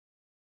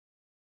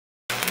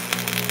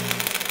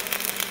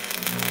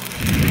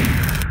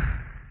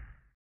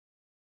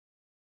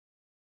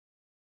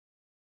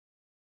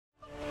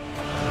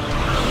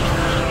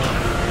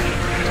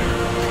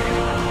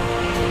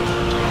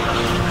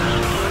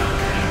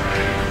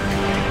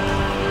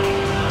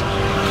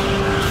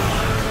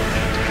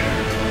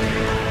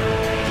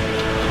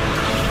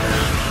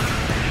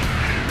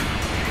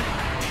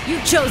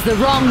chose the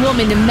wrong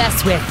woman to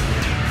mess with.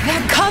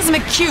 That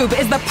cosmic cube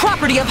is the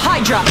property of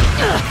Hydra!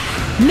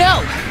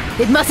 No!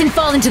 It mustn't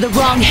fall into the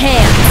wrong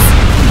hands!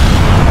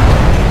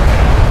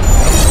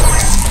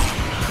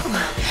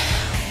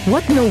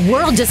 What in the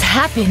world just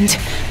happened?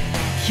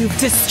 You've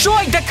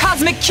destroyed the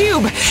cosmic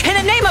cube! In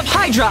the name of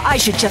Hydra, I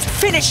should just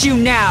finish you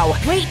now!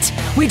 Wait!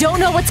 We don't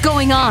know what's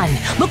going on!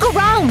 Look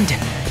around!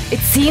 It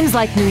seems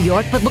like New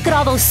York, but look at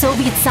all those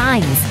Soviet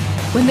signs.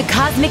 When the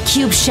cosmic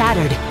cube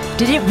shattered,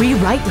 did it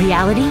rewrite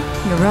reality?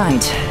 You're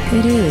right.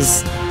 It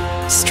is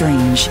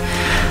strange.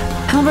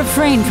 I'll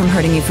refrain from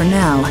hurting you for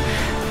now.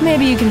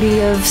 Maybe you can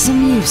be of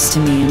some use to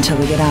me until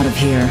we get out of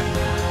here.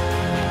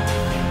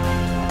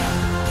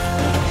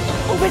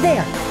 Over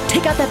there!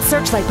 Take out that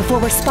searchlight before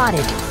we're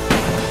spotted.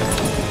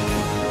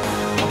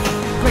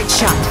 Great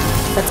shot.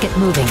 Let's get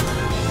moving.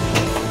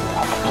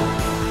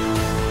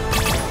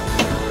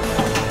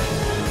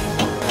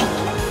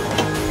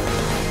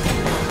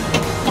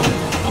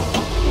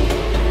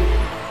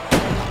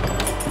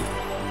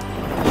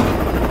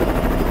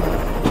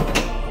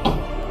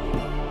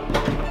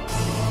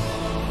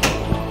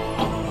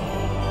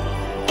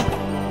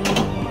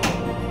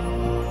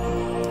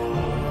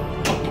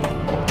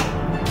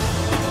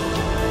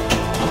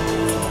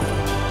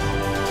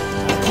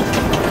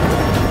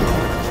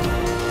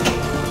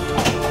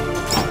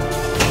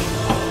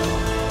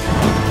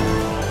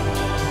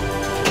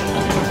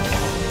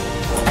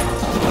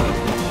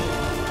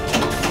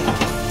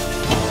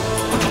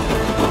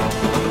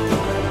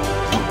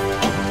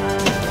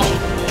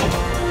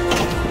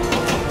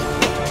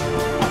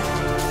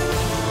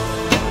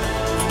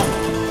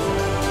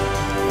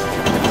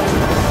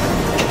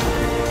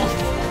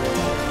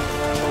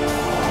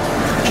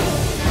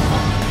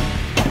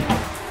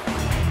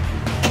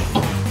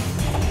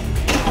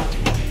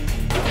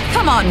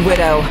 Come on,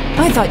 Widow.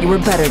 I thought you were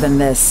better than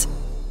this.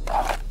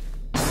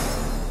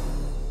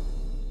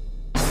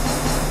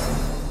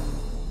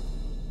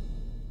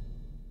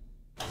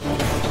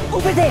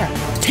 Over there!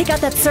 Take out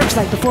that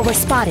searchlight before we're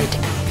spotted.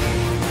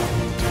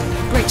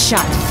 Great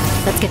shot.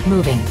 Let's get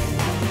moving.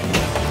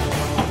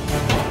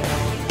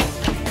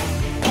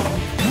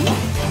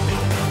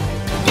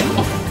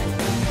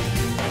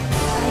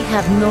 I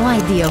have no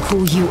idea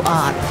who you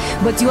are,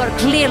 but you are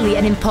clearly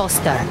an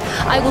imposter.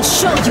 I will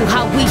show you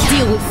how we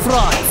deal with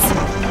frauds.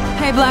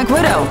 Hey, Black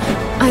Widow.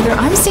 Either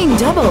I'm seeing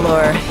double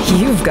or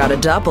you've got a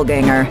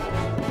doppelganger.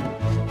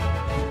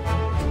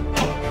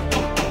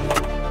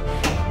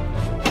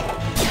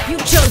 You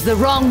chose the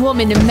wrong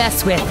woman to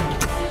mess with.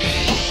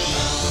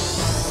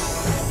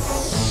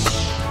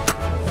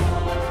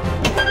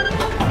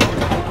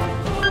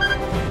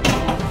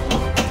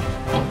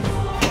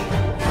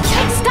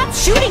 Stop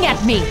shooting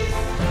at me!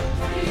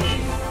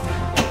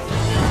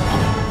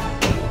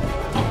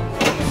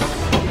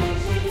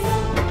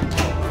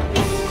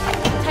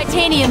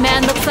 Titanium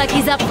Man looks like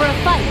he's up for a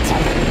fight.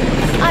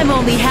 I'm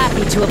only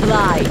happy to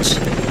oblige.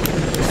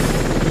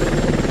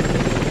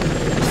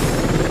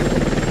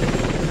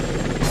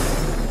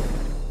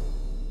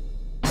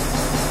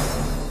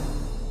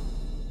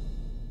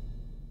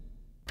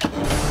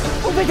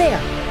 Over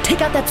there!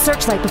 Take out that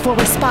searchlight before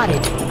we're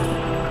spotted.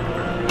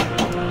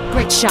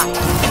 Great shot.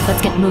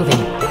 Let's get moving.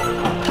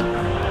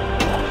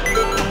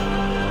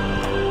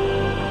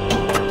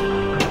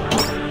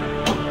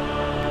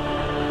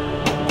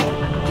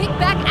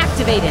 Kickback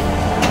activated.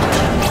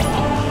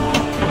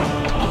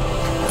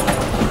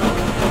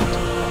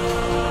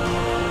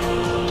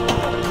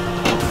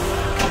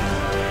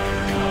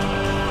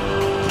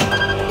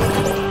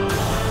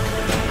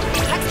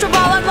 Extra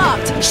ball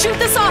unlocked! Shoot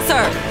the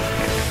saucer!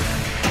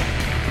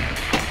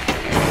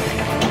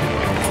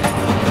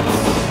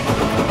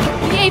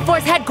 The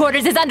A-Force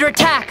headquarters is under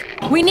attack.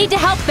 We need to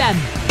help them.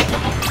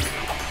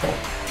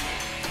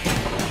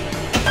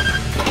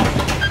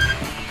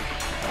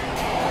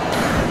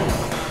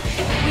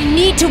 We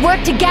need to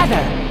work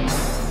together.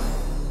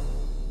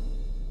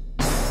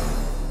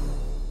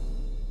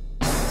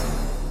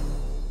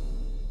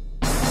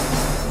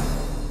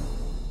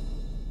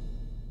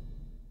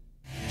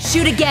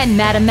 Shoot again,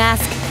 Madam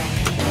Mask.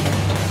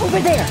 Over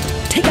there.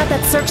 Take out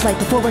that searchlight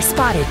before we're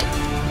spotted.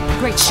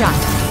 Great shot.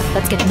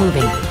 Let's get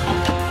moving.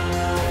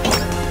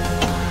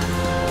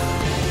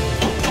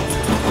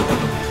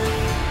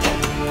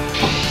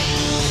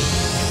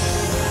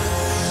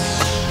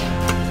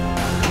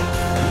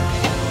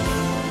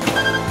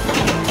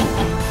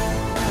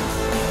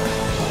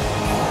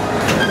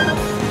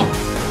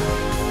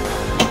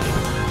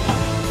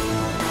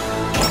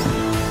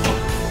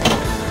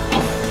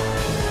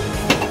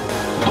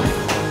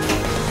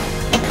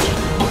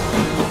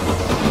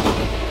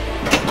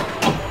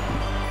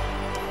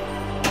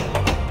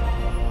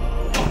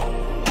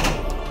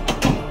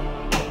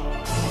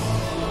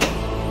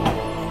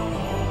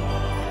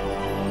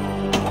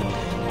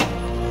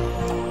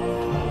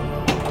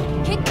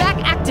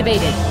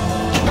 Activated.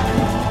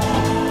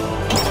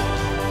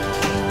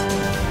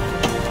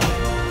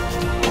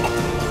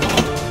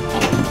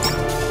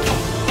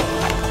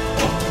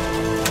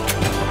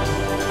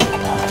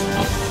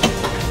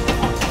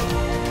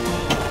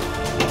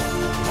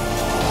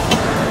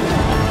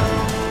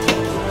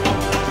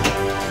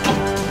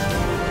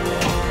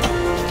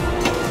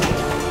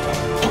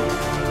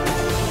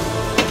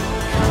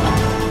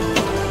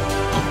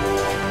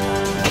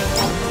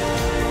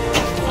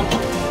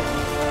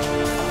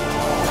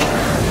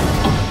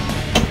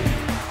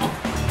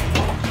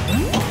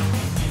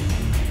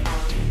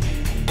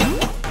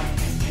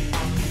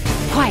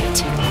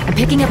 Quiet. I'm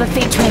picking up a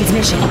fake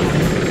transmission.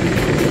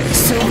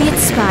 Soviet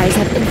spies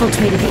have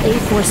infiltrated the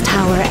A-Force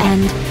tower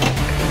and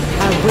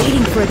are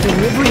waiting for a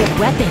delivery of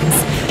weapons.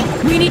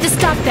 We need to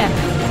stop them.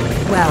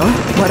 Well,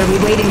 what are we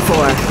waiting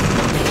for?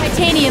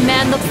 Titanium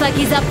Man looks like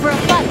he's up for a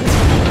fight.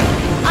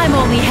 I'm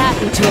only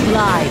happy to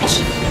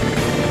oblige.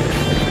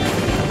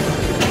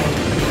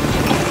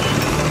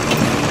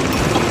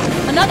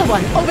 Another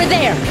one, over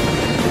there!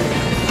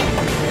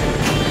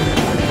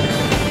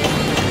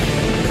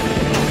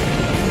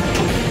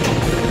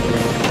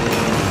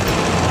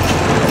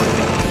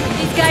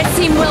 These guys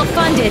seem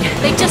well-funded.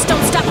 They just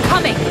don't stop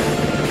coming.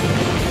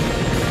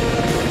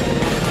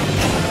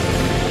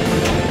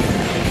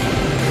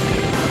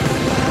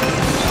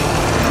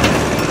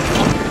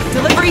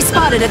 Delivery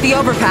spotted at the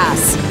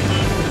overpass.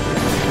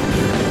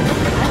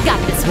 I've got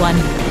this one.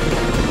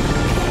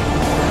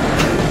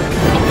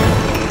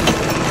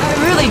 I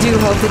really do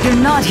hope that you're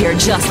not here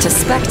just to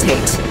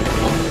spectate.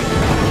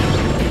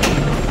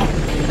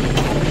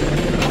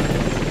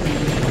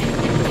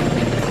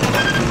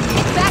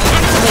 Back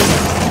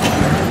activated.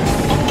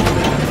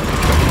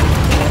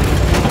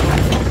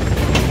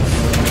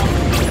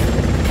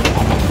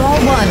 Ball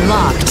 1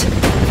 locked.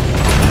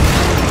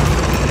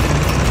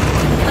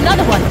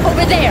 Another one,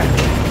 over there!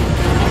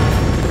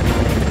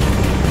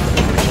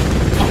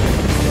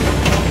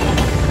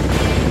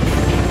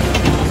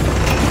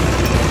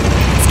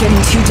 It's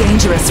getting too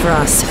dangerous for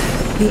us.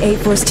 The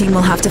A-Force team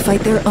will have to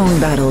fight their own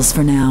battles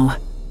for now.